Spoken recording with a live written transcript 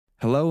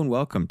Hello and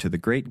welcome to The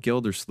Great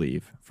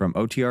Gildersleeve from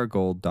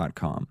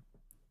OTRGold.com.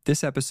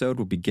 This episode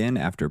will begin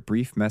after a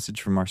brief message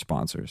from our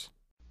sponsors.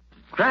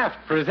 Kraft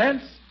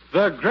presents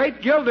The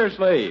Great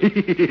Gildersleeve.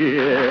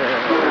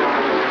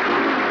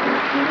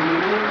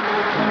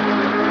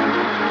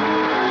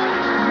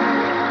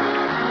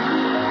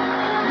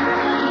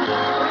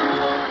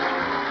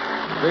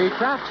 The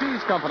Kraft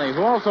Cheese Company,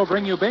 who also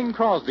bring you Bing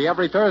Crosby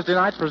every Thursday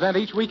night, present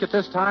each week at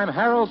this time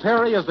Harold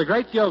Perry as The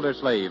Great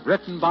Gildersleeve,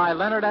 written by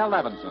Leonard L.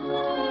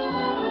 Levinson.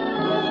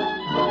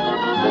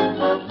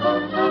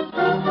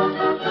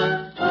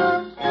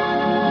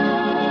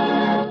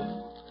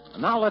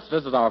 Now let's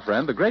visit our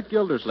friend, the Great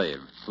Gildersleeve,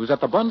 who's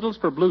at the Bundles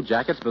for Blue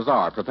Jackets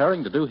Bazaar,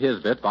 preparing to do his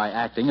bit by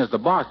acting as the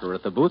barker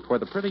at the booth where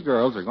the pretty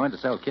girls are going to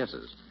sell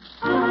kisses.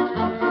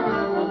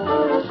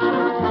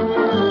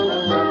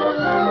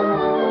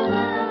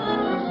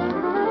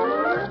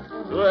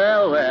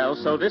 Well,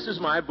 so this is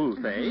my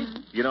booth, eh?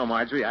 You know,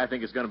 Marjorie, I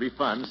think it's going to be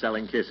fun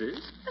selling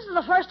kisses. This is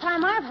the first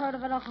time I've heard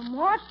of it, Uncle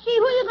Mort. Gee,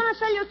 who are you going to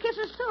sell your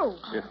kisses to?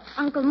 Yeah.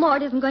 Uncle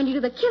Mort isn't going to do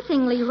the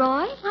kissing,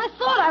 Leroy. I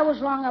thought I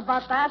was wrong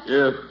about that.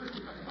 Yes.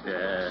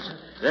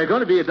 There are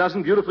going to be a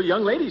dozen beautiful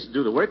young ladies to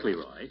do the work,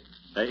 Leroy.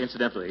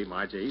 Incidentally,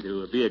 Margie,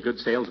 to be a good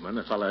salesman,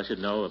 a fellow should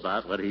know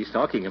about what he's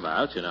talking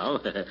about, you know.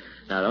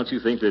 Now, don't you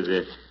think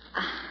that...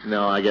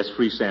 No, I guess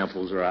free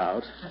samples are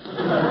out.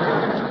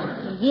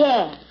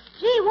 Yeah.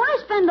 Gee, why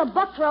spend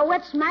 $1 for a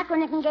wet smack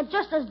when you can get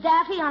just as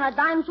daffy on a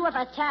dime's worth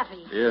of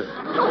taffy? Yes.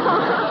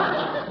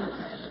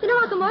 You know,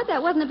 Uncle Mort,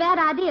 that wasn't a bad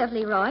idea of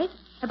Leroy,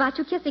 about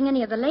you kissing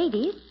any of the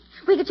ladies.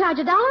 We could charge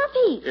 $1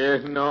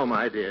 apiece. No,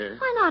 my dear.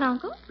 Why not,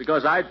 Uncle?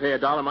 Because I'd pay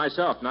 $1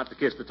 myself, not to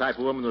kiss the type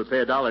of woman who would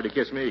pay $1 to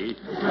kiss me.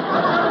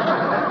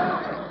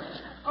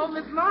 Oh,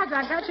 Miss Marge,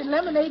 I got your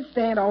lemonade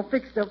stand all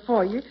fixed up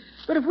for you.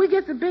 But if we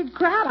get the big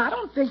crowd, I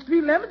don't think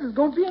 3 lemons is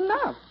going to be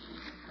enough.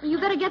 Well, you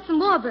better get some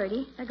more,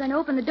 Bertie. They're going to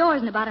open the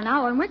doors in about an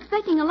hour, and we're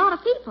expecting a lot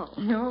of people.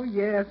 Oh,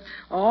 yes.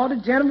 All the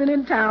gentlemen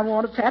in town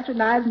want to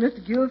patronize Mr.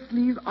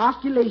 Gildersleeve's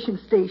osculation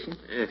station.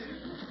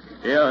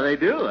 Yeah, they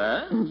do,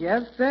 huh?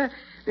 Yes, sir.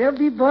 They'll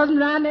be buzzing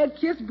around that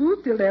kiss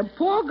booth till them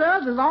poor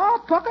girls is all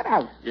puckered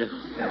out. Yes.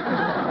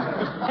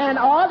 And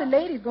all the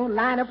ladies going to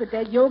line up at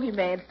that yogi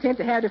man's tent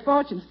to have their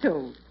fortunes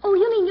told. Oh,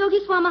 you mean Yogi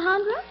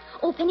Swamahandra?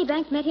 Oh, Penny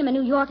Banks met him in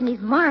New York, and he's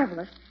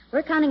marvelous.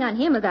 We're counting on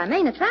him as our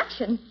main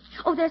attraction.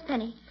 Oh, there's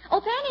Penny. Oh,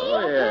 Penny!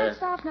 Oh, yeah.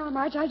 Stop now,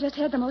 Marge. I just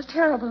had the most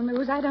terrible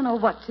news. I don't know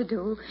what to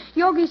do.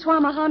 Yogi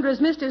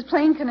Swamahandra's missed his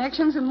plane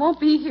connections and won't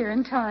be here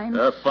in time.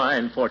 A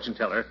fine fortune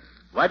teller.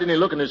 Why didn't he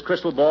look in his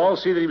crystal ball,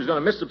 see that he was going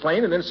to miss the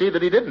plane, and then see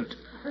that he didn't?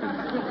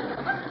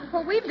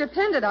 Well, we've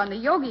depended on the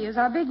Yogi as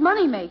our big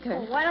money maker.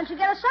 Well, why don't you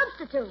get a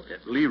substitute?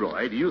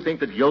 Leroy, do you think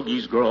that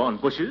yogis grow on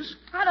bushes?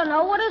 I don't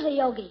know. What is a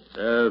yogi?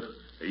 A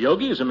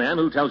yogi is a man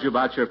who tells you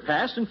about your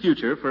past and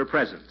future for a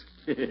present.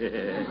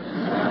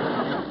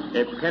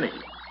 Penny,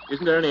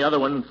 isn't there any other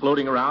one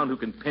floating around who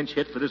can pinch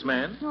hit for this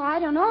man? Oh, I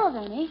don't know of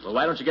any. Well,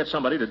 why don't you get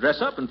somebody to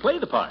dress up and play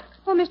the part?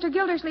 Well, Mr.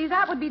 Gildersleeve,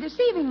 that would be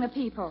deceiving the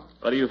people.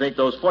 What do you think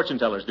those fortune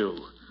tellers do?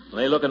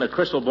 When they look in a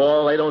crystal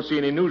ball, they don't see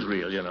any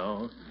newsreel, you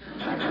know.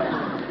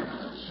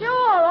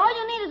 Sure, all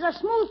you need is a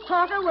smooth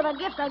talker with a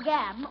gift of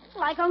gab,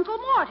 like Uncle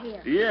Mort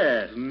here.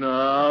 Yes.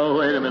 No,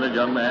 wait a minute,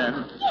 young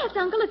man. Yes,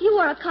 Uncle, if you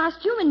wore a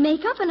costume and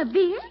makeup and a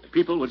beard.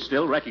 People would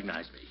still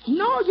recognize me.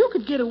 No, you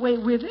could get away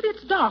with it.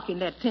 It's dark in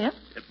that tent.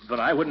 But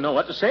I wouldn't know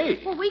what to say.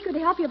 Well, we could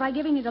help you by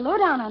giving you the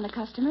lowdown on the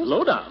customers.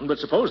 Lowdown? But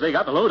suppose they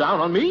got the lowdown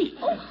on me.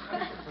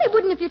 They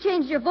wouldn't if you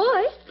changed your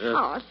voice.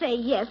 Say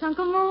yes,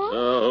 Uncle Mort.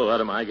 Oh, what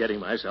am I getting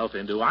myself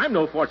into? I'm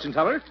no fortune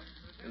teller.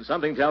 And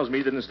something tells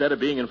me that instead of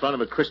being in front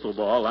of a crystal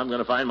ball, I'm going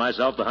to find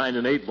myself behind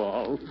an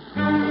 8-ball.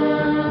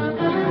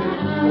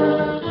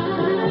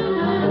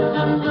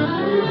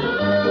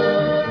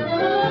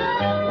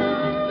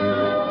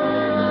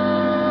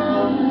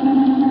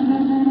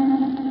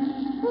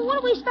 Well, what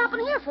are we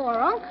stopping here for,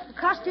 Unc? The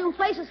costume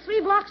place is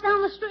 3 blocks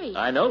down the street.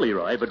 I know,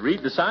 Leroy, but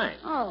read the sign.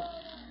 Oh.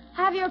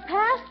 Have your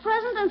past,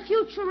 present, and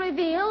future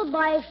revealed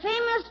by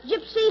famous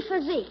gypsy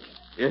physique.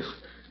 Yes.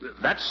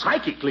 That's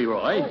psychic,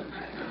 Leroy.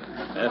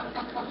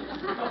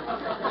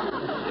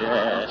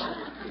 Yes.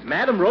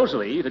 Madame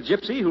Rosalie, the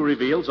gypsy who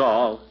reveals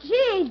all.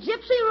 Gee,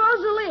 Gypsy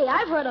Rosalie.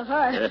 I've heard of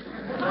her.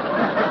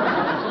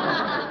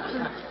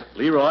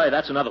 Leroy,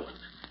 that's another one.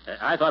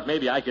 I thought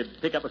maybe I could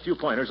pick up a few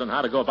pointers on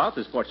how to go about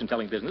this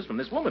fortune-telling business from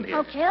this woman here.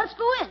 Okay, let's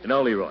go in.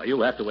 No, Leroy,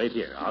 you'll have to wait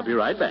here. I'll be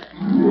right back.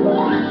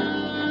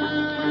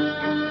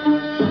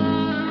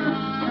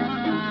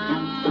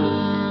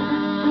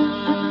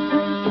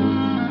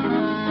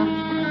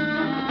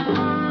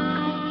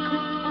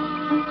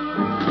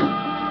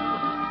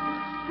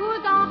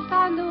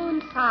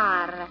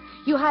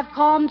 You have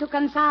come to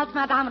consult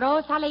Madame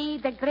Rosalie,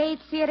 the great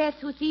seeress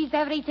who sees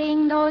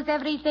everything, knows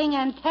everything,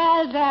 and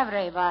tells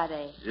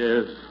everybody.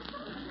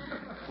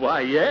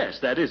 Why, yes.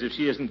 That is, if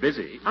she isn't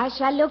busy. I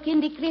shall look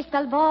in the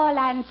crystal ball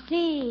and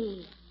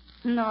see.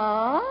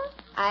 No?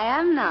 I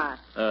am not.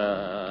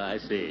 I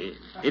see.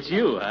 It's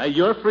you, huh?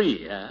 You're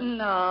free, huh?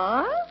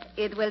 No,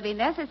 it will be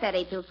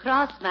necessary to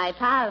cross my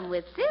palm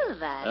with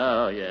silver.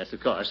 Oh, yes, of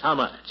course. How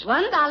much?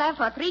 $1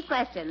 for 3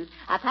 questions.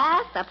 A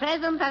past, a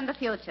present, and a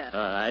future. All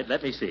right,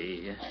 let me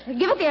see.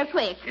 Give it here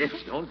quick.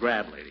 Don't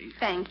grab, lady.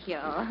 Thank you.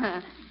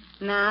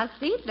 Now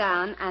sit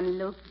down and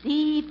look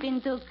deep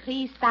into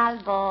crystal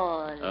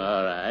ball.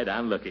 All right,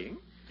 I'm looking.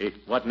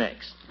 What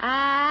next?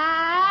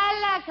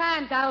 Alla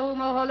canta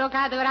umo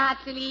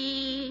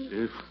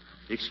holocadorazzoli.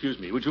 Excuse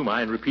me, would you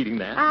mind repeating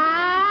that?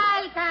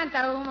 Al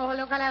canta umo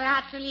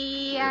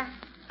holocadorazzoli.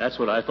 That's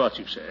what I thought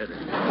you said.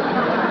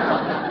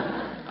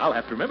 I'll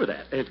have to remember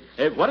that.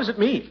 What does it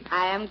mean?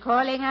 I am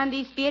calling on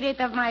the spirit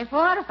of my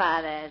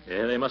forefathers.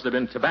 Yeah, they must have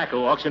been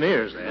tobacco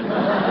auctioneers then.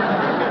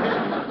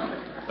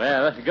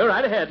 Well, go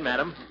right ahead,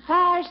 madam.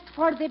 First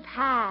for the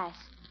past.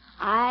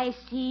 I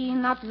see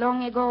not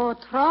long ago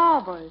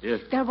trouble.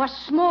 Yes. There was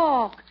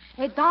smoke,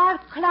 a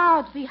dark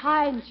cloud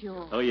behind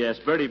you. Oh, yes,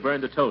 Bertie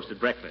burned the toast at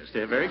breakfast.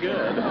 Very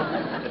good.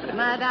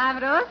 Madame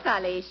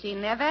Rosalie, she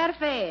never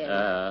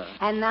fails.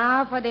 And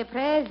now for the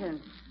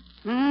present.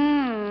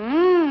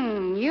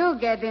 You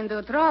get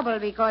into trouble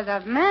because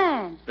of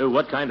man.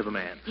 What kind of a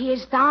man? He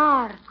is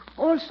dark,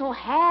 also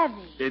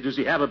heavy. Does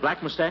he have a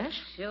black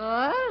mustache?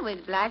 Sure,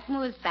 with black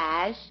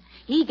mustache,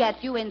 he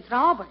gets you in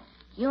trouble.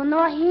 You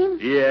know him?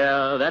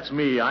 Yeah, that's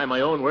me. I'm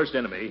my own worst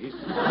enemy.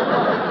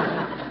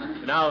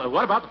 Now,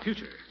 what about the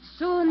future?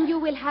 Soon you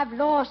will have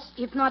loss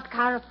if not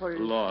careful.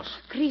 Loss.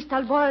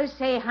 Crystal balls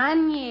say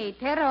hanye,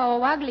 terra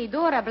o ugly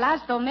dura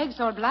blasto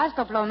mexor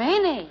blasto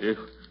plomene.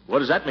 What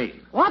does that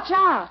mean? Watch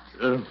out.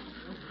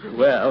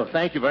 Well,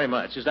 thank you very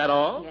much. Is that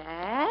all?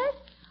 Yes,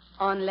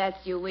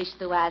 unless you wish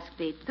to ask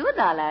the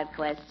 $2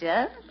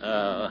 question.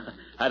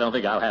 I don't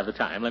think I'll have the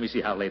time. Let me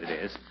see how late it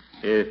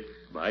is.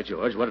 By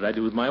George, what did I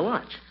do with my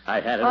watch?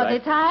 I had it All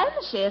right... the time,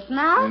 shift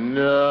now?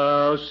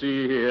 No,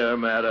 see here,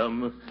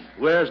 madam.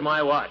 Where's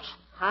my watch?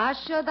 How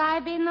should I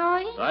be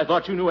knowing? I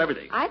thought you knew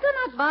everything. I do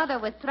not bother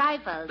with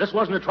trifles. This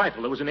wasn't a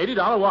trifle. It was an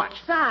 $80 watch.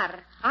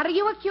 Sir, are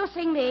you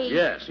accusing me?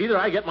 Yes. Either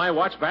I get my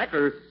watch back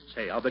or...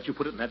 Say, I'll bet you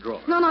put it in that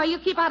drawer. No, you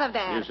keep out of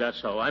there. Is that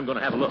so? I'm going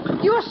to have a look.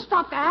 You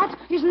stop that.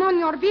 It's none of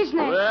your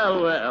business.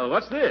 Well,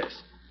 what's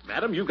this?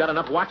 Madam, you've got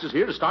enough watches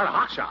here to start a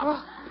hot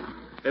shop.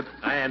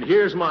 And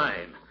here's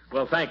mine.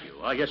 Well, thank you.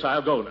 I guess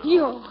I'll go now.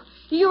 You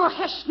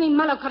heshni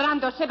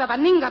malokarando sebaba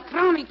ninga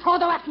krami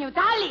todo at New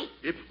Delhi.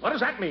 What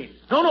does that mean?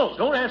 No,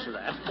 don't answer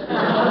that.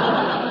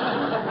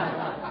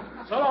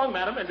 So long,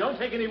 madam, and don't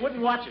take any wooden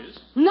watches.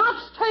 Not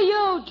to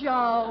you,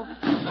 Joe.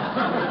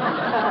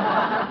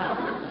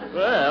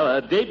 Well,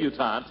 a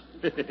debutante.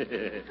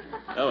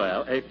 Oh,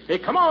 well. Hey,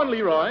 come on,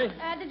 Leroy.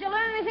 Did you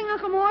learn anything,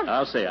 Uncle Mort?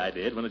 I'll say I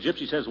did. When a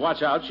gypsy says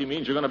watch out, she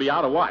means you're going to be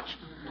out of watch.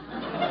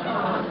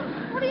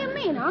 What do you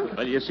mean, Unc?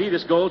 Well, you see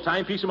this gold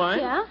timepiece of mine?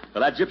 Yeah.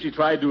 Well, that gypsy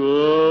tried to...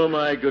 Oh,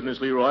 my goodness,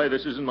 Leroy,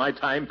 this isn't my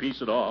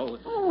timepiece at all.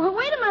 Oh,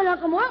 wait a minute,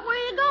 Uncle Mort. Where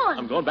are you going?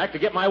 I'm going back to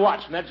get my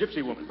watch from that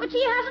gypsy woman. But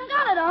she hasn't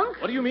got it,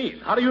 Unc. What do you mean?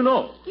 How do you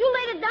know? You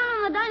laid it down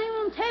on the dining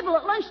room table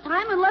at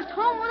lunchtime and left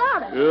home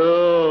without it.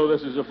 Oh,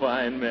 this is a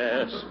fine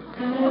mess.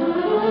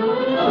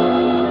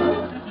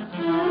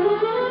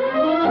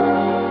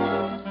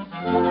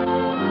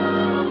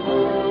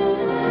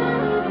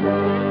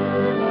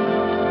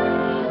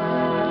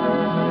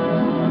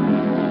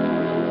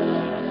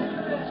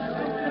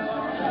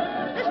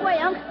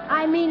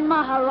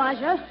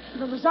 Maharaja.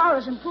 The bazaar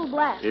is in full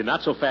blast.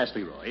 Not so fast,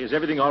 Leroy. Is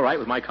everything all right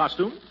with my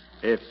costume?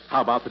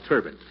 How about the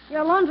turban?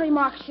 Your laundry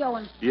mark's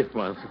showing. Yeah,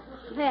 well...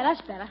 There,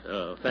 that's better.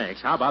 Oh,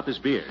 thanks. How about this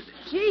beard?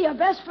 Gee, your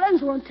best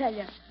friends won't tell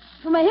you.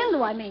 From a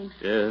Hindu, I mean.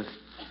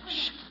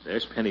 Shh.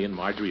 There's Penny and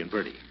Marjorie and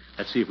Bertie.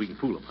 Let's see if we can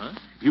fool them, huh?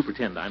 You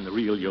pretend I'm the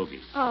real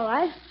yogi. All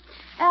right.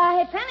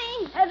 Hey,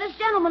 Penny, this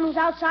gentleman was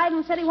outside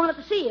and said he wanted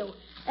to see you.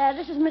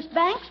 This is Miss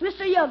Banks,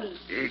 Mr. Yogi.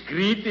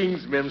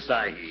 Greetings, Mem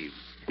Sahib.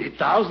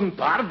 1,000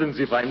 pardons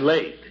if I'm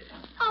late.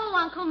 Oh,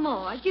 Uncle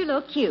Mort, you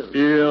look cute.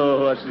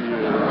 Yeah, what's the...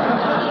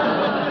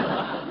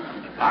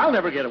 I'll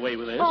never get away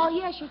with this. Oh,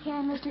 yes, you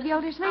can, Mr.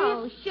 Gildersleeve.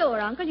 Oh,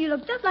 sure, Uncle. You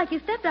look just like you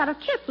stepped out of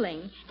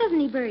Kipling. Doesn't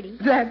he, Bertie?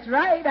 That's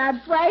right.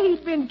 I'd swear he's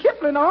been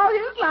Kipling all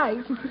his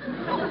life.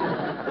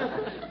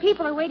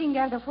 People are waiting to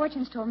have their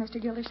fortunes told, Mr.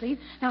 Gildersleeve.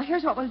 Now,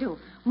 here's what we'll do.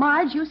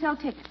 Marge, you sell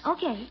tickets.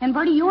 Okay. And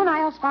Bertie, you and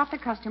I will spot the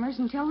customers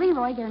and tell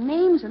Leroy their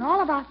names and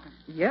all about them.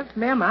 Yes,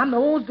 ma'am. I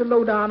knows the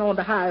lowdown on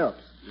the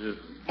high-ups.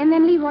 And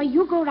then, Leroy,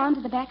 you go around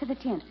to the back of the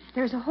tent.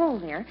 There's a hole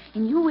there,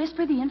 and you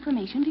whisper the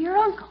information to your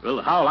uncle. Well,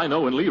 how'll I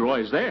know when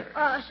Leroy's there?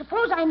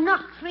 Suppose I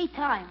knock 3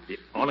 times.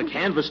 On a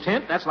canvas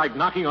tent? That's like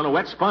knocking on a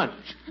wet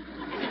sponge.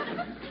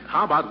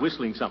 How about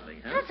whistling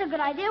something, huh? That's a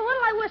good idea.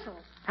 What'll I whistle?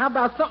 How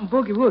about something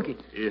boogie-woogie?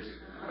 Yes.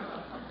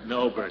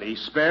 No, Bertie.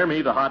 Spare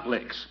me the hot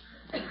licks.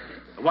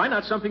 Why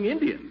not something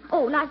Indian?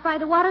 Oh, like by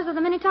the waters of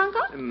the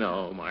Minnetonka?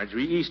 No,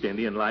 Marjorie. East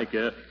Indian, like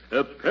pale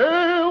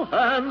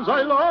hands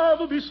I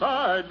love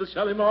beside the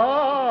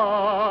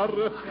Shalimar.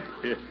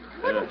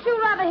 Wouldn't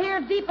you rather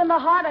hear deep in the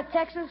heart of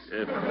Texas?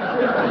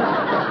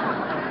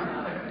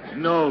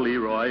 No,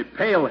 Leroy.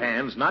 Pale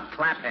hands, not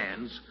clap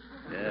hands.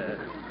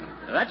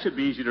 That should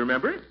be easy to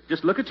remember.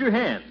 Just look at your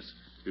hands.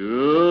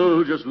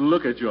 Oh, just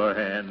look at your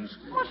hands.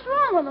 What's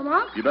wrong with them,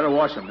 Unc? You better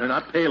wash them. They're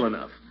not pale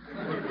enough.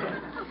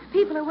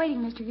 People are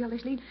waiting, Mr.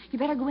 Gildersleeve. You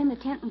better go in the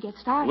tent and get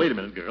started. Wait a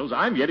minute, girls.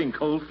 I'm getting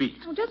cold feet.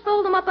 Well, just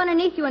fold them up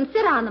underneath you and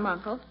sit on them,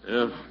 Uncle.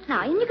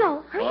 Now, in you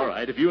go. Hurry All up.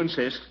 right, if you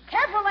insist.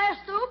 Careful there,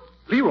 Stoop.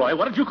 Leroy,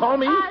 what did you call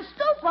me?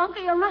 Stoop,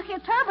 Uncle. You'll knock your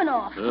turban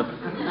off.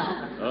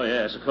 Oh,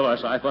 yes, of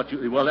course. I thought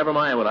you... Well, never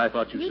mind what I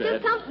thought you You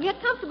said. just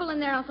get comfortable in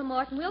there, Uncle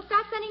Morton. We'll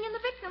start sending in the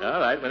victims.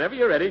 All right, whenever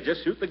you're ready,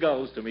 just shoot the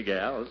gulls to me,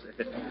 gals.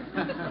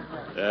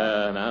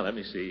 Now, let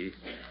me see.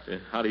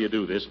 How do you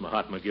do this,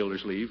 Mahatma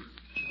Gildersleeve?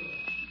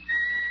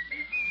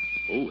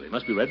 Oh, they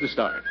must be ready to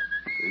start.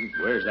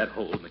 Where's that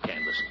hole in the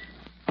canvas?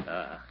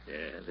 Yeah,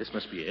 this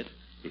must be it.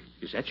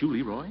 Is that you,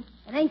 Leroy?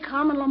 It ain't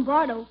Carmen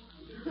Lombardo.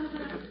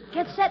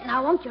 Get set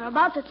now, Unc. You're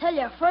about to tell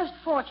your first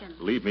fortune.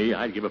 Believe me,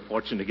 I'd give a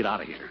fortune to get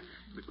out of here.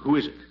 Who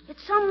is it?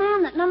 It's some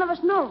man that none of us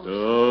knows.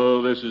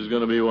 Oh, this is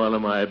going to be one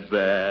of my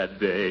bad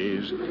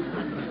days.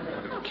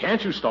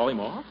 Can't you stall him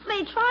off?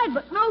 They tried,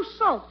 but no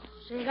soap.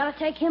 So you gotta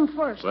take him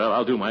first. Well,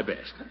 I'll do my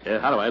best.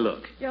 How do I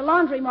look? Your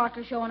laundry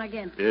marker's showing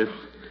again.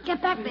 Get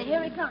back there.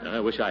 Here he comes. I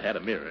wish I had a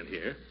mirror in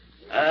here.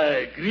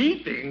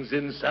 Greetings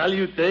and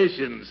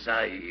salutations,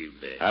 Sahib.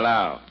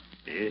 Hello.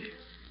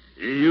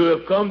 You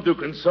have come to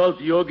consult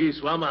Yogi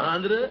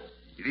Swamahandra,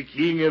 the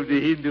king of the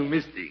Hindu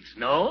mystics,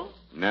 no?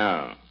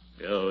 No.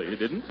 Oh, you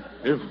didn't?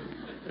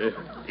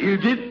 You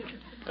didn't?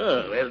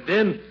 Oh, well,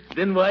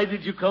 then why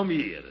did you come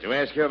here? To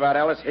ask you about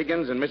Alice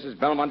Higgins and Mrs.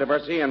 Belmont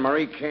Diversey and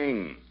Marie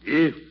King.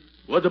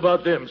 What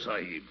about them,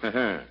 Sahib?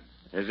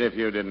 As if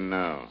you didn't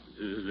know.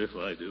 As if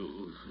I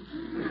do.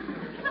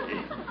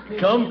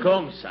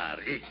 Come, sir.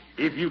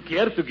 If you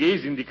care to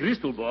gaze in the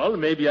crystal ball,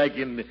 maybe I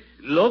can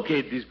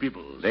locate these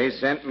people. They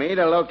sent me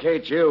to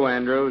locate you,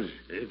 Andrews.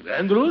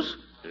 Andrews?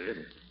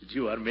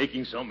 You are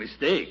making some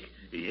mistake.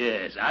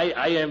 Yes,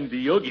 I am the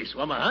Yogi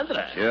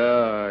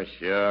Swamahandra.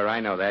 Sure.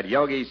 I know that.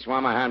 Yogi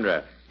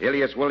Swamahandra.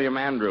 Alias William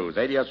Andrews.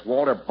 Alias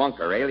Walter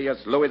Bunker.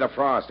 Alias Louis the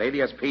Frost.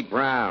 Alias Pete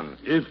Brown.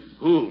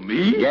 Who,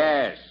 me?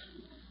 Yes.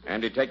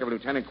 And Detective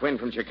Lieutenant Quinn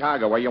from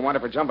Chicago, where you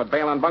wanted for jump at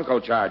bail on bunco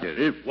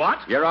charges. What?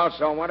 You're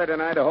also wanted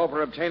in Idaho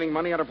for obtaining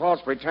money under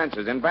false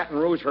pretenses, in Baton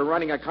Rouge for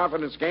running a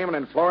confidence game, and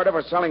in Florida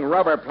for selling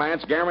rubber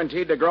plants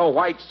guaranteed to grow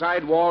white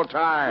sidewall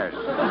tires.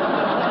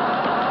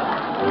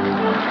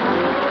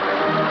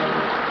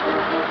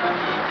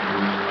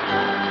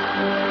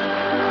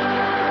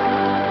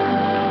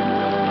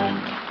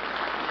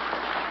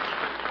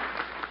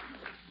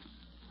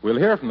 We'll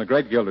hear from the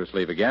great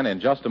Gildersleeve again in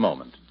just a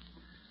moment.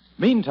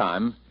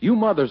 Meantime, you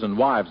mothers and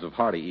wives of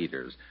hearty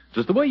eaters,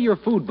 does the way your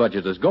food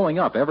budget is going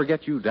up ever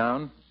get you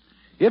down?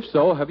 If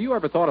so, have you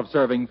ever thought of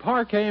serving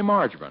Parquet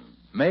margarine,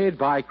 made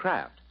by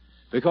Kraft?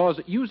 Because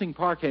using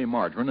Parquet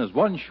margarine is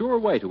one sure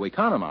way to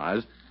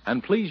economize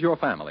and please your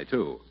family,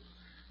 too.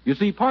 You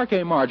see,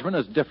 Parquet margarine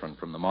is different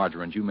from the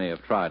margarines you may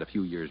have tried a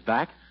few years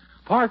back.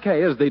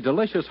 Parquet is the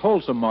delicious,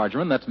 wholesome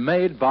margarine that's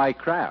made by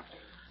Kraft.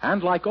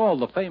 And like all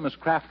the famous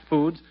Kraft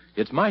foods,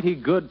 it's mighty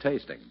good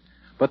tasting.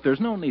 But there's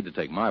no need to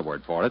take my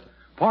word for it.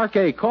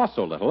 Parquet costs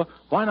so little,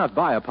 why not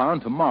buy a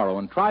pound tomorrow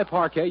and try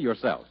Parquet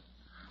yourself?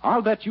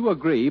 I'll bet you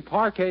agree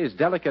Parquet's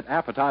delicate,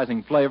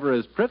 appetizing flavor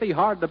is pretty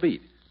hard to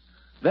beat.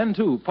 Then,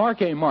 too,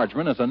 Parquet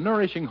margarine is a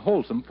nourishing,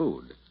 wholesome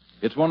food.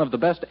 It's one of the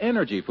best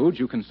energy foods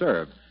you can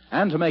serve.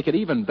 And to make it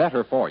even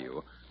better for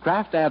you,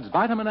 Kraft adds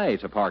vitamin A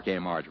to Parquet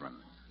margarine.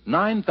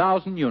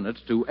 9,000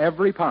 units to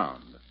every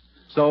pound.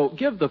 So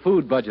give the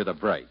food budget a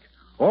break.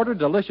 Order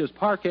delicious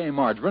Parquet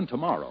margarine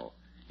tomorrow.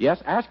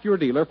 Yes, ask your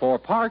dealer for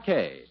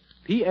Parquet.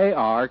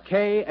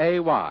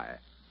 Parkay.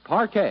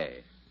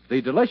 Parquet,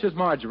 the delicious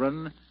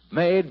margarine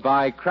made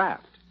by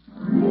Kraft.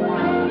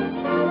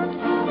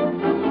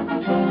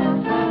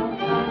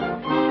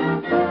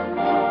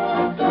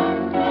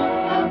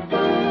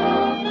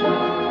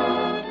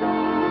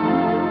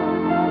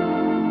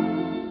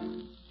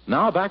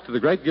 Now back to the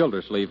great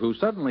Gildersleeve, who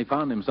suddenly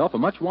found himself a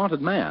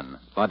much-wanted man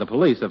by the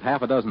police of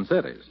half a dozen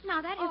cities.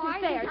 Now, that isn't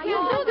fair.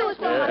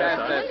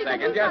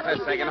 Just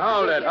a second.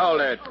 Hold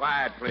it.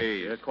 Quiet,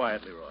 please.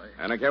 Quiet, Leroy.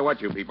 I don't care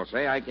what you people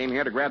say. I came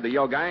here to grab the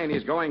Yo guy, and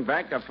he's going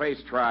back to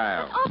face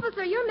trial.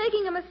 Officer, you're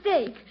making a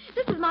mistake.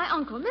 This is my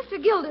uncle, Mr.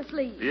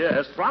 Gildersleeve.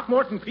 Yes,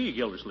 Throckmorton P.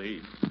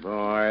 Gildersleeve.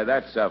 Boy,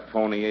 that's a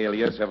phony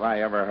alias if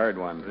I ever heard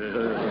one.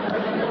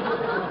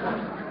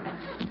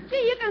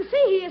 See, you can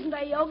see he isn't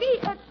a yogi.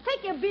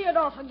 Take your beard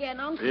off again,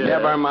 Uncle. Yeah.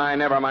 Never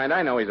mind.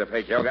 I know he's a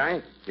fake Yo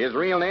guy. His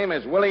real name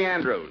is Willie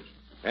Andrews,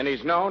 and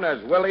he's known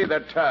as Willie the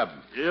Tub.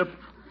 Yep.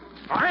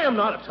 I am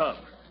not a tub.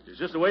 It's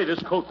just the way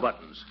this coat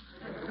buttons.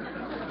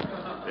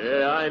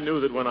 Yeah, I knew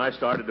that when I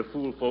started to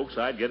fool folks,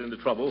 I'd get into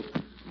trouble.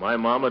 My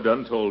mama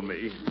done told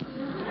me.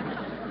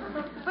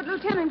 But,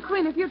 Lieutenant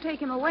Quinn, if you take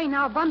him away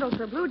now, bundles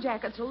for Blue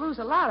Jackets will lose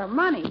a lot of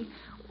money.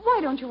 Why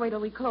don't you wait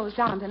till we close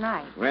down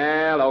tonight?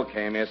 Well,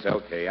 okay, miss,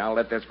 okay. I'll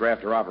let this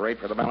grafter operate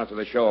for the balance of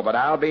the show, but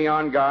I'll be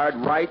on guard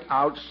right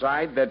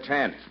outside the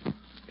tent.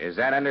 Is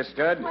that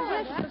understood?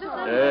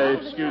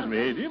 Excuse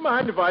me. Do you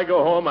mind if I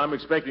go home? I'm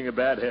expecting a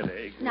bad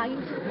headache. Now,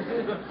 you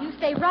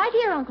stay right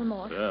here, Uncle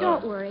Mort.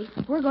 Don't worry.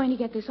 We're going to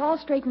get this all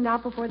straightened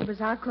out before the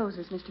bazaar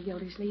closes, Mr.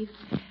 Gildersleeve.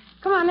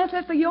 Come on, let's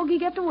let the yogi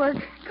get to work.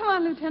 Come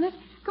on, Lieutenant.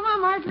 Come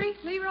on, Marjorie.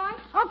 Leroy.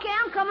 Okay,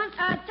 I'm coming.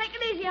 Take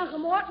it easy, Uncle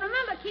Mort.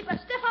 Remember, keep a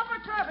stiff upper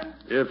turban.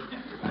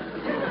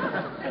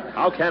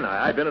 How can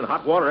I? I've been in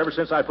hot water ever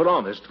since I put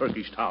on this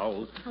Turkish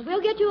towel. Well,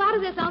 we'll get you out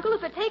of this, Uncle,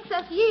 if it takes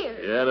us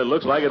years. Yeah, and it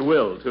looks like it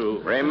will,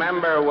 too.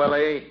 Remember,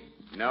 Willie,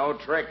 no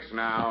tricks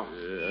now.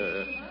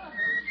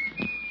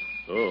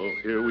 Oh,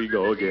 here we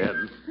go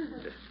again.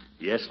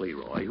 Yes,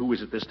 Leroy. Who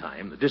is it this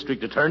time? The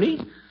district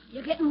attorney?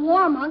 You're getting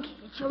warm, Unc.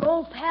 It's your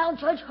old pal,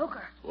 Judge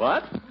Hooker.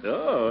 What?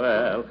 Oh,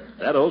 well,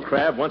 that old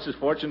crab wants his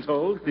fortune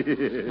told. This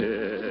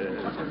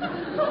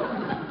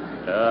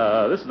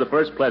is the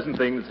first pleasant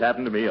thing that's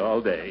happened to me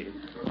all day.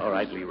 All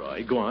right,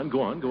 Leroy, go on.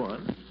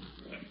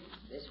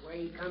 This where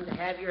you come to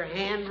have your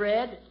hand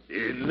read?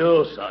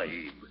 No,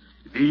 Sahib.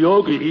 The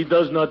yogi, he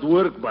does not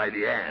work by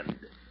the hand.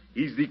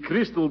 He's the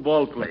crystal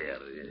ball player.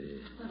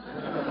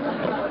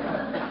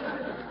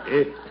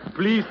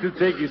 Please to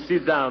take a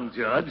sit down,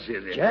 Judge.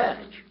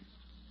 Judge?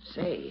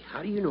 Say,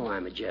 how do you know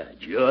I'm a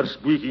judge? You're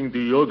speaking to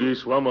Yogi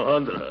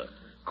Swamahandra,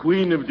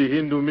 queen of the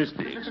Hindu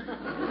mystics.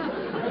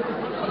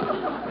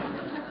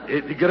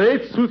 The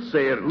great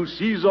soothsayer who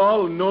sees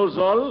all, knows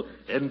all,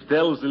 and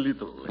tells a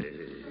little.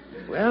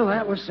 Well,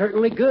 that was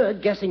certainly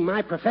good, guessing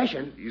my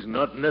profession. It's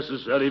not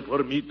necessary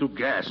for me to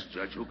guess,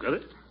 Judge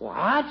Hooker.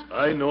 What?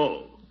 I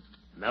know.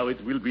 Now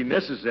it will be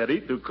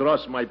necessary to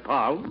cross my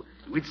palm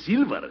with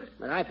silver.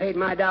 But I paid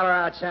my dollar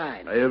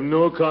outside. I have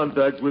no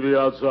contact with the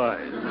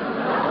outside.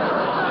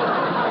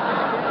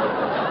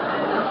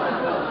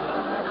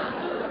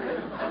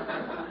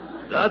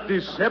 That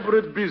is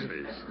separate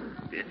business.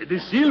 The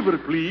silver,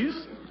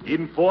 please,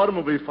 in form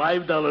of a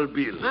 $5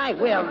 bill. I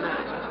will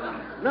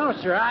not. No,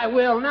 sir, I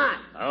will not.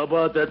 How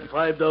about that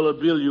 $5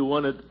 bill you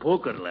won at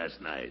poker last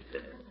night?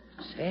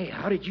 Say,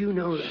 how did you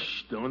know that?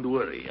 Shh, don't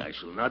worry. I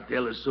shall not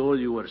tell a soul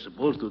you were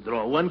supposed to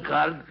draw one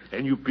card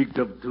and you picked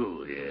up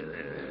two.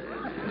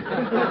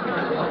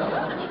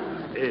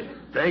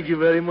 Thank you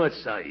very much,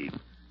 Sahib.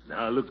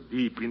 Now look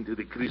deep into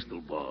the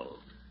crystal ball.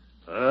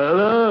 Hey,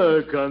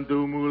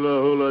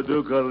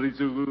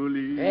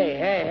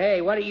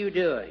 what are you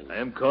doing? I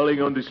am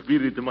calling on the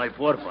spirit of my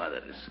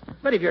forefathers.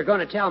 But if you're going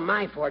to tell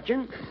my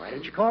fortune, why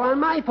don't you call on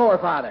my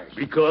forefathers?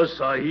 Because,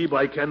 Sahib,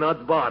 I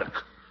cannot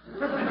bark.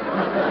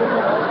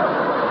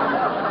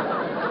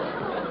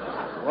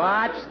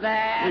 What's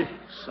that?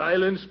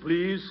 Silence,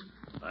 please.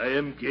 I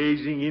am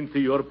gazing into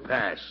your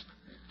past.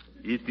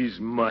 It is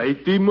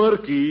mighty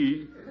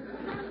murky.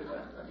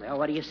 Well,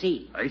 what do you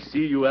see? I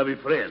see you have a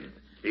friend.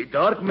 A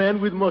dark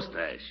man with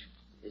mustache.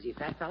 Is he a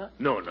fat fella?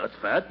 No, not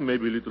fat,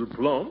 maybe a little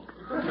plump.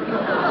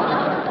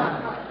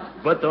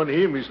 But on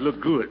him, he's look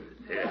good.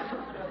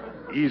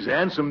 He's a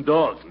handsome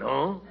dog,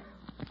 no?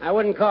 I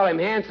wouldn't call him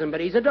handsome, but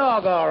he's a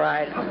dog, all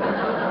right.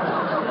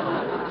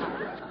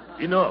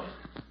 Enough.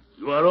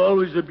 You are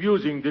always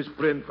abusing this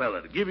friend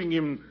fella, giving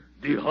him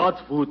the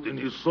hot foot in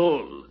his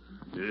soul.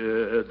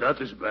 That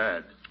is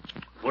bad.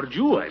 For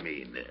Jew, I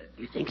mean.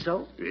 You think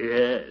so?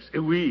 Yes.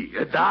 Oui.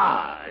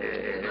 Da.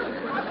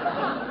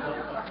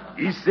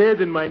 He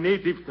said in my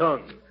native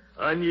tongue,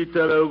 Anyi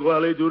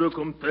terauguale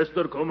duracum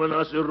tester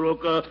comenase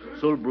roca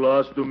sol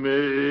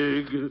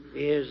blastumeg.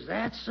 Is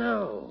that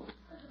so?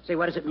 Say,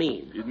 what does it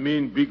mean? It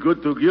means be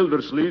good to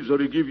Gildersleeves or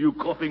he give you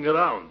coughing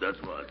around, that's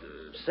what.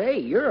 Say,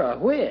 you're a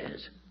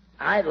whiz.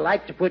 I'd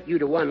like to put you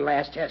to one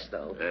last test,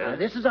 though. Now,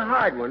 this is a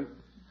hard one.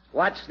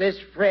 What's this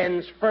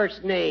friend's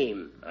first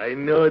name? I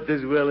know it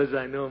as well as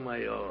I know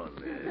my own.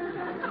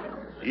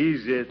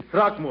 He's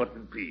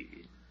Throckmorton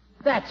P.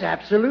 That's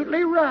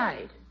absolutely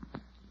right.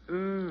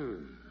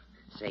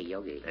 Say,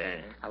 Yogi,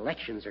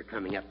 elections are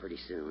coming up pretty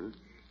soon.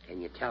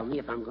 Can you tell me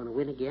if I'm going to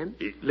win again?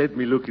 Let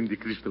me look in the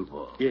crystal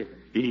ball. Yeah.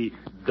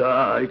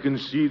 I can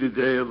see the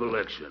day of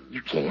election.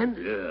 You can?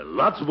 Yeah,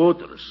 lots of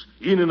voters,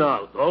 in and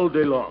out, all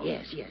day long.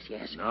 Yes.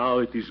 Now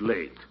it is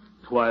late,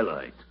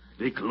 twilight.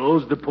 They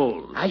close the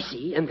polls. I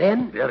see, and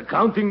then? They're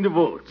counting the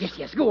votes.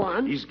 Yes, go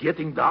on. It's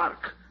getting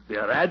dark. They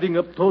are adding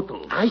up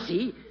totals. I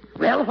see.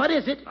 Well, what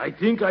is it? I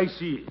think I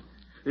see.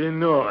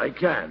 No, I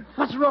can't.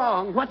 What's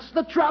wrong? What's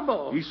the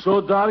trouble? It's so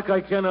dark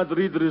I cannot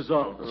read the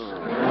results.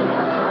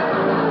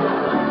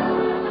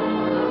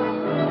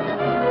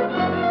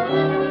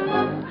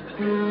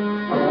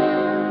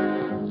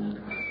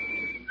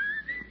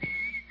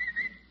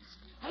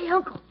 Hey,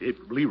 Uncle.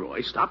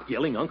 Leroy, stop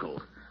yelling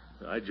Uncle.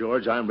 By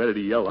George, I'm ready to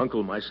yell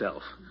Uncle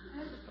myself.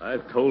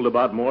 I've told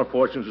about more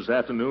fortunes this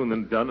afternoon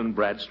than Dunn and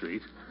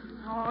Bradstreet.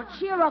 Oh,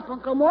 cheer up,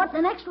 Uncle Mort.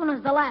 The next one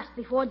is the last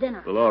before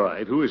dinner. Well, all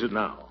right. Who is it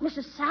now?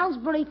 Mrs.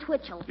 Salisbury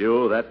Twitchell.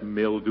 You, that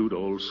mildewed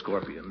old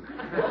scorpion.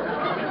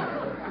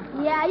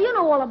 Yeah, you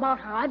know all about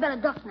her. I better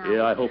duck now.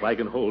 Yeah, I hope I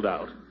can hold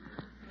out.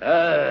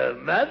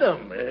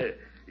 Madam,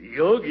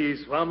 Yogi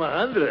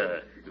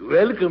Swamahandra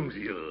welcomes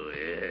you.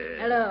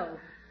 Hello.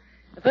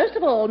 First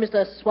of all,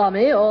 Mr.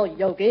 Swami, or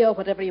Yogi, or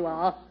whatever you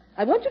are,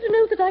 I want you to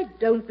know that I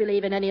don't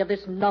believe in any of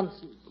this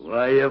nonsense.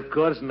 Why, of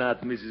course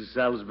not, Mrs.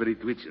 Salisbury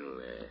Twitchell.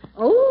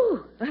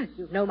 Oh,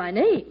 you know my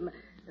name.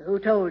 Who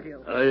told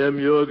you? I am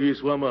Yogi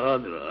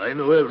Swamahandra. I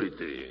know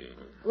everything.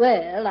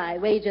 Well, I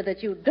wager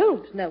that you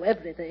don't know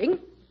everything.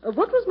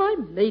 What was my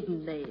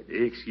maiden name?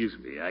 Excuse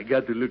me, I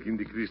got to look in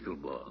the crystal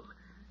ball.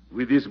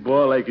 With this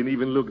ball, I can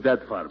even look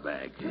that far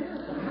back.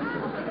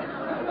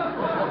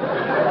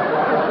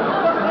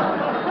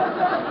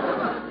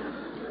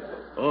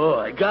 Oh,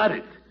 I got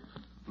it.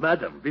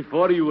 Madam,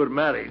 before you were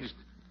married,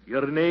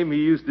 your name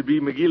used to be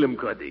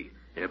McGillimcuddy.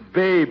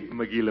 Babe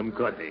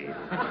McGillimcuddy.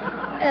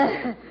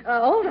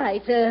 All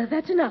right,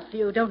 that's enough.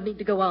 You don't need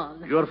to go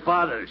on. Your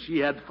father, she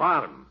had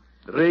farm,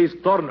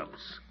 raised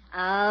turnips.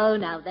 Oh,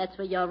 now that's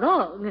where you're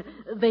wrong.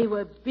 They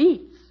were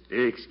beets.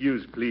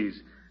 Excuse,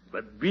 please,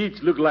 but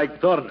beets look like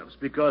turnips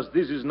because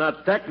this is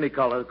not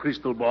Technicolor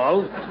crystal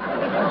ball.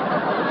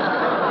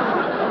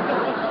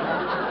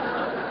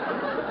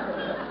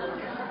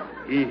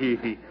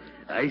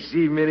 I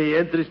see many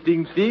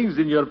interesting things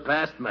in your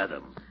past,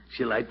 madam.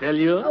 Shall I tell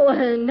you?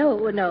 Oh,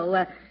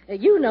 no.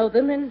 You know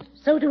them, and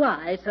so do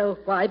I, so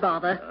why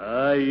bother?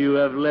 You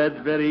have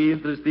led very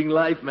interesting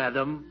life,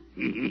 madam.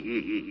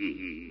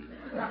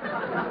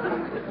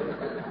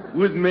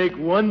 Would make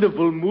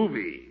wonderful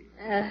movie.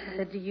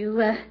 Do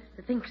you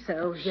think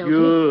so, Yogi?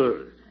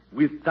 Sure.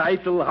 With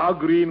title, How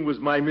Green Was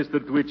My Mr.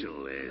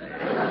 Twitchell.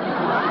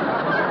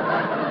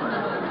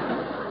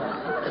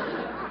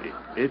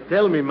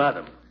 Tell me,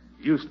 madam,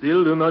 you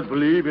still do not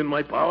believe in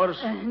my powers?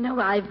 No,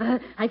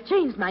 I've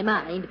changed my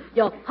mind.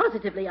 You're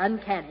positively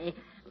uncanny.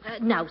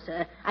 Now,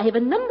 sir, I have a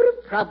number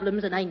of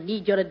problems, and I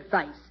need your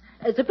advice.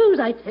 Suppose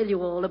I tell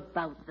you all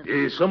about them.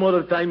 Some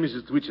other time,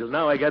 Mrs. Twitchell.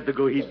 Now I got to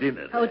go eat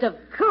dinner. Oh, of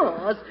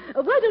course.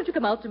 Why don't you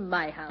come out to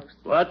my house?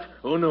 What?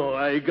 Oh, no,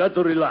 I got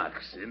to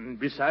relax. And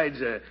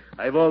besides,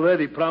 I've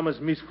already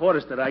promised Miss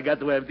Forrester I got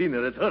to have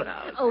dinner at her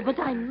house. Oh, but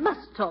I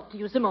must talk to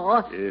you some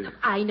more.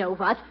 I know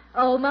what.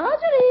 Oh,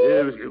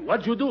 Marjorie!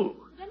 What'd you do?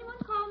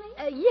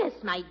 Yes,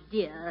 my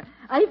dear.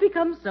 I've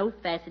become so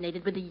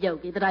fascinated with the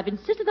Yogi that I've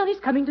insisted on his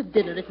coming to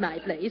dinner at my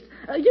place.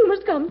 You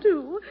must come,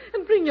 too,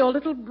 and bring your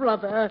little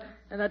brother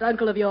and that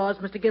uncle of yours,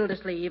 Mr.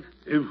 Gildersleeve.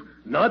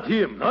 Not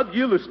him, not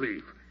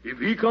Gildersleeve. If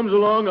he comes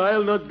along,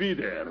 I'll not be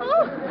there.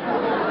 Oh,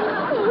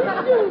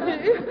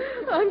 Yogi,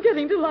 I'm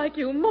getting to like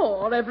you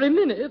more every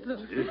minute.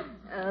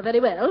 Very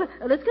well.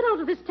 Let's get out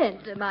of this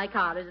tent. My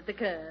car is at the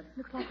curb.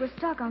 Looks like we're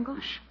stuck, Uncle.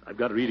 Shh. I've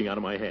got a reading out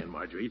of my hand,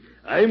 Marjorie.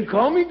 I'm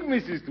coming,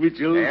 Mrs.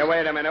 Twitchell. Hey,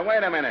 wait a minute.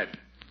 Where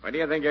do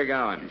you think you're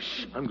going?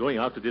 Shh. I'm going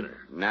out to dinner.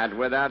 Not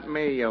without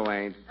me, you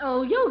ain't.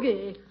 Oh,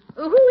 Yogi,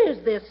 who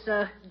is this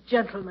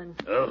gentleman?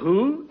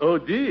 Who? Oh,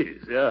 this.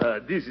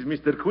 This is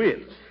Mr.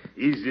 Quinn.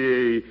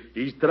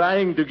 He's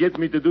trying to get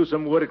me to do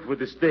some work for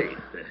the state.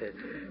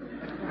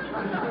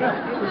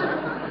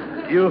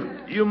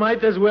 You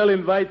might as well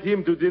invite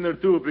him to dinner,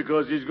 too,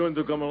 because he's going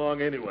to come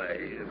along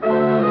anyway.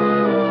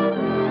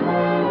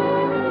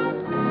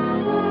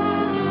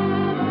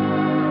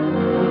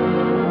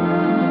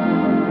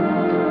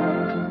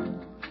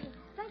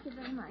 Thank you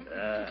very much.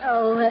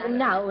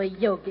 Now,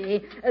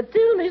 Yogi,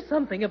 tell me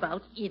something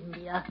about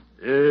India.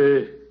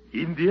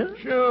 India?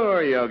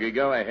 Sure, Yogi,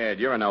 go ahead.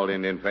 You're an old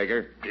Indian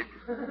faker.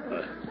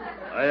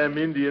 I am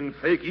Indian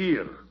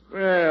fakir.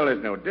 Well,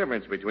 there's no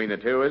difference between the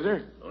two, is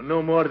there? Oh,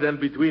 no more than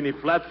between a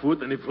flat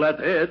foot and a flat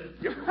head.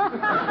 Gee, that's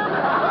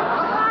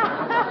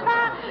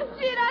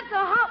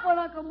a hot one,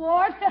 Uncle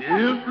Mort.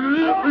 Yeah,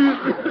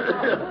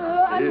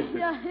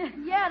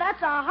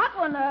 that's a hot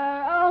one,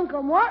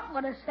 Uncle Mort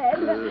would have said.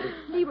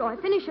 Leroy,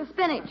 finish your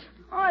spinach.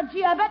 Oh,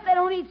 gee, I bet they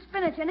don't eat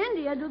spinach in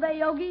India, do they,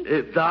 Yogi?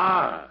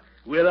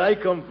 Where I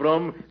come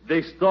from,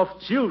 they stuff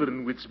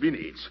children with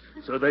spinach,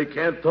 so they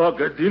can't talk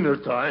at dinner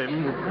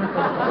time.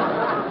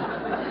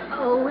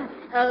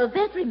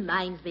 That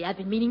reminds me, I've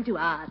been meaning to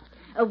ask.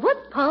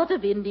 What part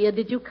of India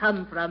did you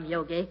come from,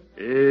 Yogi?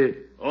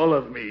 All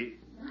of me.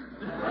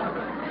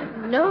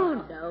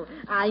 No.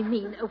 I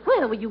mean,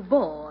 where were you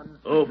born?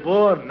 Oh,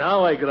 born?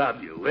 Now I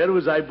grab you. Where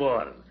was I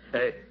born?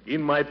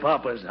 In my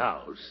papa's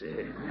house.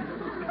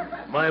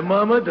 My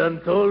mama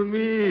done told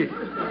me.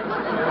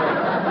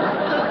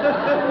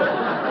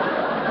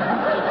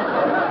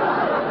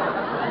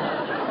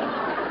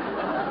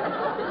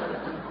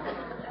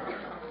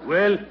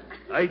 Well,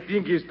 I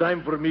think it's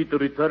time for me to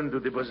return to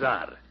the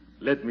bazaar.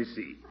 Let me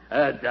see.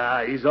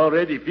 It's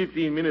already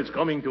 15 minutes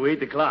coming to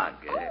 8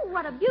 o'clock. Oh,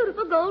 what a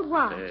beautiful gold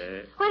watch.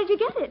 Where did you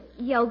get it,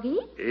 Yogi?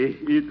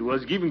 It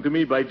was given to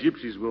me by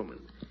Gypsy's woman.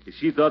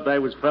 She thought I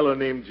was fellow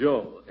named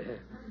Joe.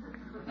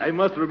 I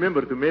must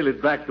remember to mail it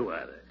back to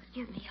her.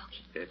 Excuse me,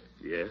 Yogi.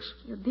 Yes?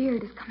 Your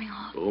beard is coming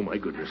off. Oh, my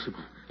goodness.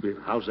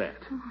 How's that?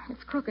 Oh,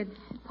 it's crooked.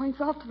 It points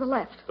off to the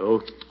left.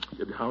 Oh,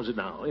 how's it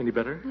now? Any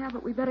better? Yeah,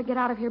 but we better get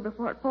out of here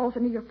before it falls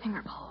into your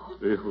finger bowl.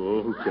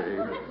 Okay.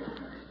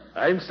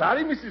 I'm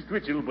sorry, Mrs.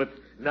 Twitchell, but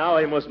now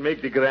I must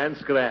make the grand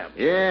scram.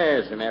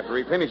 Yes, and after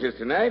he finishes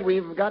tonight,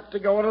 we've got to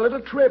go on a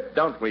little trip,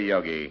 don't we,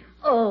 Yogi?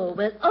 Oh,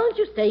 well, aren't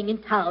you staying in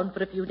town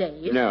for a few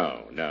days?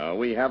 No.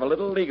 We have a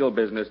little legal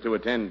business to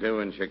attend to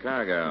in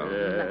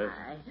Chicago.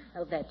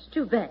 Oh, that's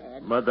too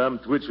bad. Madame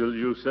Twitchell,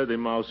 you said a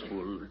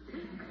mouthful.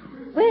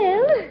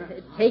 Well,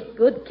 take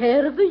good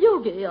care of the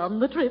yogi on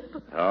the trip.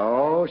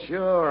 Oh,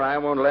 sure. I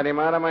won't let him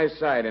out of my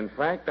sight. In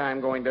fact, I'm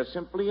going to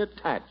simply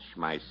attach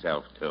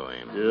myself to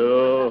him.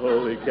 You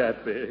holy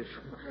catfish.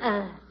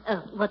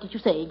 What did you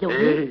say,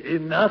 yogi?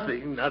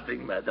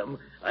 Nothing, madam.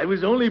 I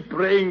was only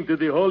praying to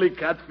the holy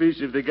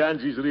catfish of the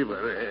Ganges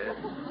River.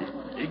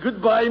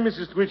 Goodbye,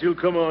 Mrs. Twitchell.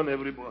 Come on,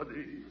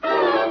 everybody.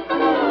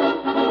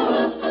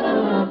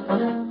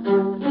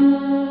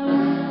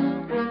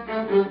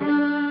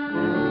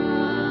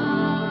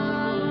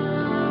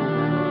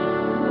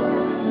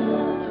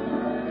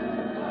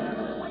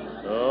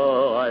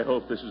 I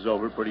hope this is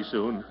over pretty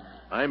soon.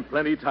 I'm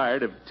plenty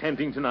tired of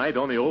tenting tonight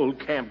on the old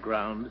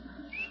campground.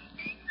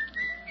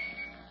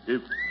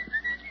 Is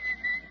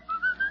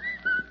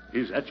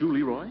that you,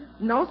 Leroy?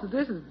 No, sir,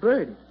 this is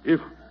Bertie.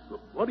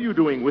 What are you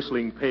doing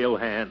whistling Pale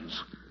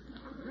Hands?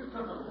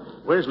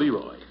 Where's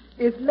Leroy?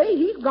 It's late.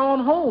 He's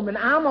gone home, and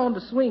I'm on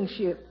the swing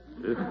shift.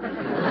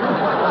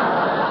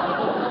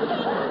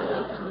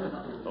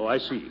 Oh, I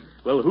see.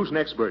 Well, who's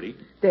next, Bertie?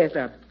 There's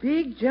a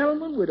big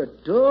gentleman with a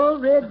dull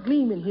red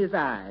gleam in his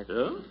eyes.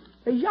 Huh?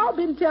 Have y'all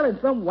been telling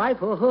some wife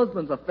her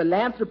husband's a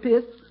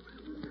philanthropist?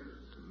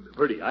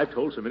 Bertie, I've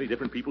told so many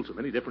different people so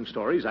many different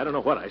stories, I don't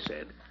know what I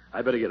said.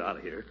 I better get out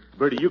of here.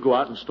 Bertie, you go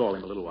out and stall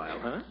him a little while,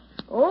 huh?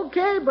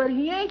 Okay, but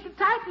he ain't the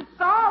type that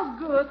stalls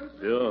good.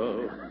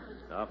 Oh.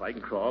 Now, if I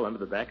can crawl under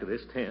the back of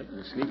this tent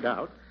and sneak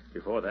out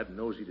before that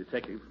nosy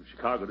detective from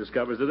Chicago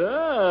discovers it.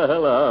 Oh,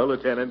 hello,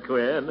 Lieutenant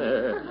Quinn.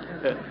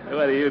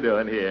 What are you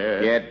doing here?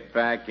 Get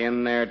back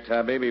in there,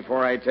 Tubby,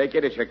 before I take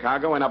you to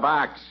Chicago in a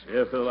box.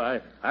 Yeah, Phil,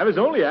 I was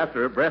only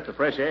after a breath of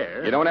fresh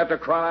air. You don't have to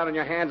crawl out on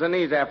your hands and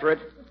knees after it.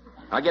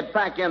 Now get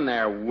back in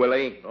there,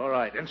 Willie. All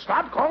right, and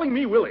stop calling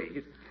me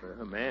Willie.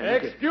 Man.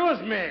 Excuse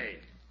me,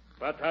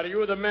 but are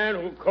you the man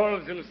who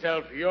calls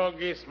himself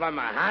Yogi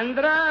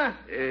Swamahandra?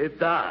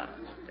 Da.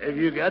 Have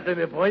you got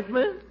an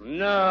appointment?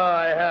 No,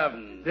 I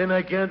haven't. Then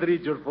I can't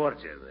read your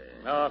fortune.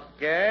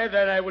 Okay,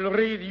 then I will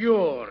read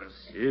yours.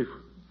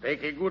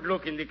 Take a good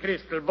look in the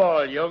crystal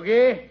ball,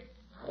 Yogi.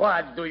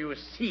 What do you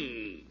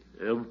see?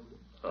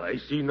 I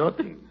see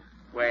nothing.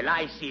 Well,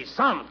 I see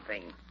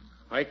something.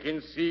 I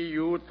can see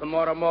you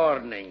tomorrow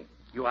morning.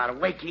 You are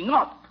waking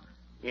up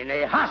in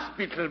a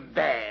hospital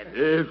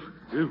bed.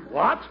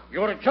 What?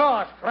 Your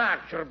jaw's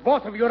fractured.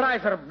 Both of your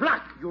eyes are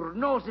black. Your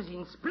nose is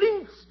in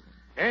splints.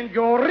 And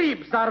your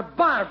ribs are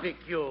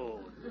barbecued.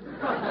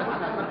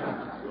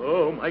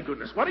 Oh, my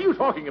goodness. What are you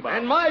talking about?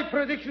 And my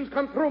predictions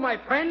come true, my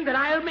friend, and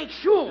I'll make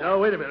sure. Now,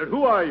 wait a minute.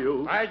 Who are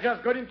you? I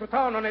just got into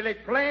town on a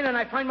late plane, and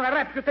I find my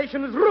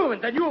reputation is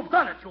ruined, and you've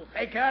done it, you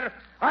faker.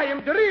 I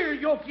am the real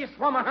Yogi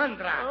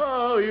Swamahandra.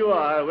 Oh, you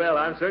are. Well,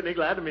 I'm certainly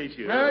glad to meet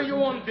you. No, you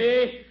won't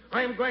be.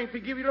 I'm going to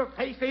give your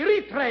face a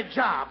retread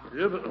job.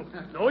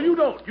 No, you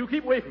don't. You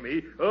keep away from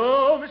me.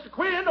 Oh, Mr.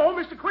 Quinn. Oh,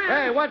 Mr. Quinn.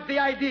 Hey, what's the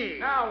ID?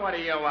 Now, what are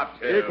you up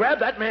to? Grab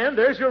that man.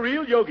 There's your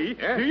real Yogi.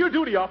 Yeah? Do your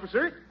duty,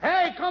 officer.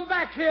 Hey, come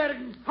back here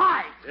and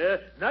fight.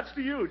 Nuts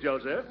to you,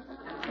 Joseph.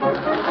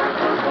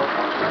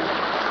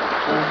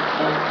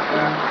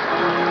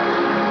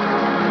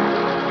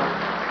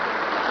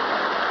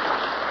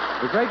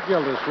 The Great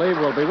Gildersleeve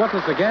will be with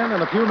us again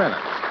in a few minutes.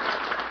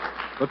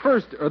 But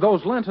first, are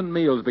those Lenten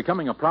meals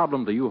becoming a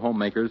problem to you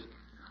homemakers?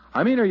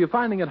 I mean, are you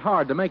finding it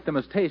hard to make them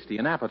as tasty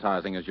and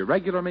appetizing as your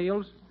regular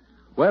meals?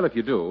 Well, if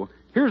you do,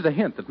 here's a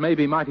hint that may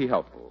be mighty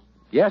helpful.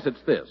 Yes,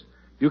 it's this.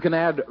 You can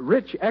add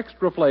rich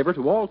extra flavor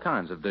to all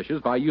kinds of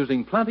dishes by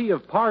using plenty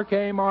of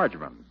parquet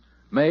margarine,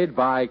 made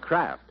by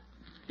Kraft.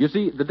 You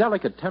see, the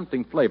delicate,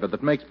 tempting flavor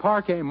that makes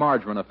parquet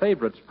margarine a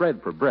favorite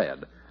spread for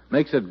bread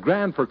makes it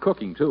grand for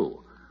cooking,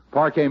 too.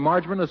 Parquet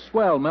margarine is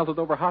swell melted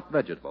over hot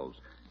vegetables.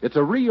 It's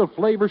a real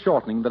flavor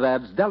shortening that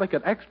adds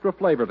delicate extra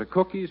flavor to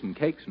cookies and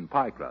cakes and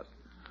pie crust.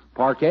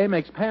 Parquet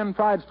makes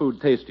pan-fried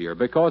food tastier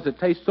because it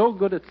tastes so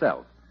good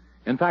itself.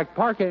 In fact,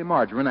 parquet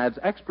margarine adds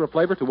extra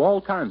flavor to all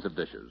kinds of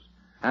dishes,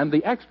 and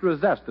the extra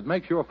zest that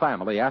makes your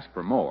family ask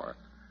for more.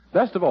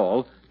 Best of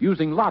all,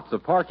 using lots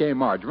of parquet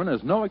margarine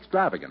is no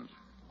extravagance.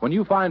 When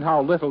you find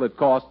how little it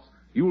costs,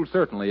 you'll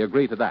certainly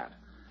agree to that.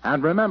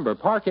 And remember,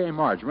 parquet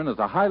margarine is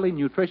a highly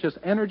nutritious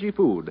energy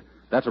food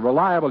that's a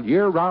reliable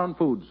year-round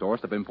food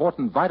source of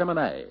important vitamin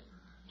A.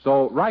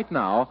 So right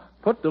now,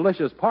 put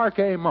delicious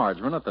parquet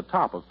margarine at the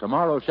top of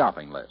tomorrow's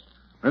shopping list.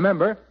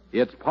 Remember,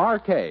 it's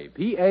Parquet,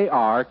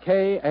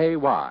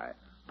 P-A-R-K-A-Y.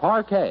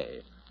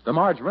 Parquet, the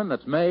margarine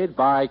that's made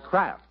by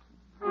Kraft.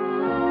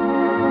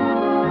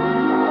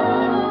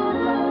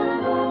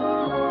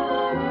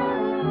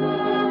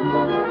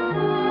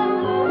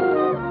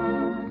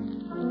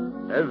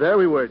 And there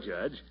we were,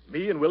 Judge.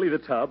 Me and Willie the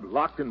Tub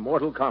locked in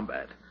mortal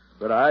combat.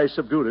 But I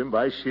subdued him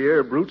by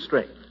sheer brute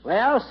strength.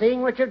 Well,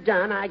 seeing what you've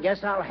done, I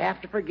guess I'll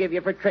have to forgive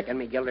you for tricking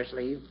me,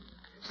 Gildersleeve.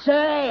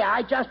 Say,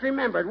 I just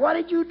remembered. What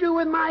did you do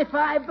with my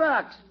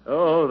 $5?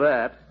 Oh,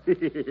 that.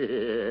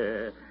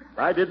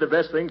 I did the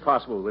best thing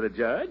possible with it,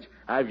 Judge.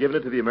 I've given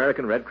it to the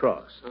American Red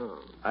Cross. Oh.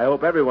 I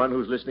hope everyone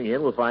who's listening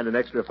in will find an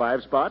extra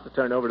 5 spot to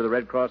turn over to the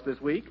Red Cross this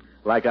week.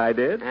 Like I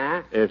did?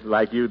 Huh? If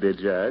like you did,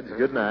 Judge.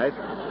 Good night.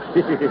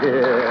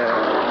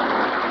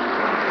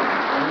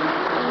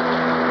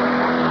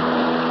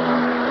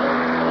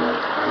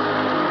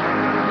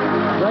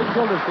 Great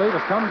Gildersleeve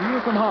has come to you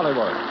from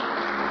Hollywood.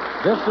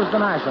 This is the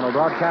National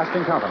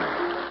Broadcasting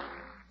Company.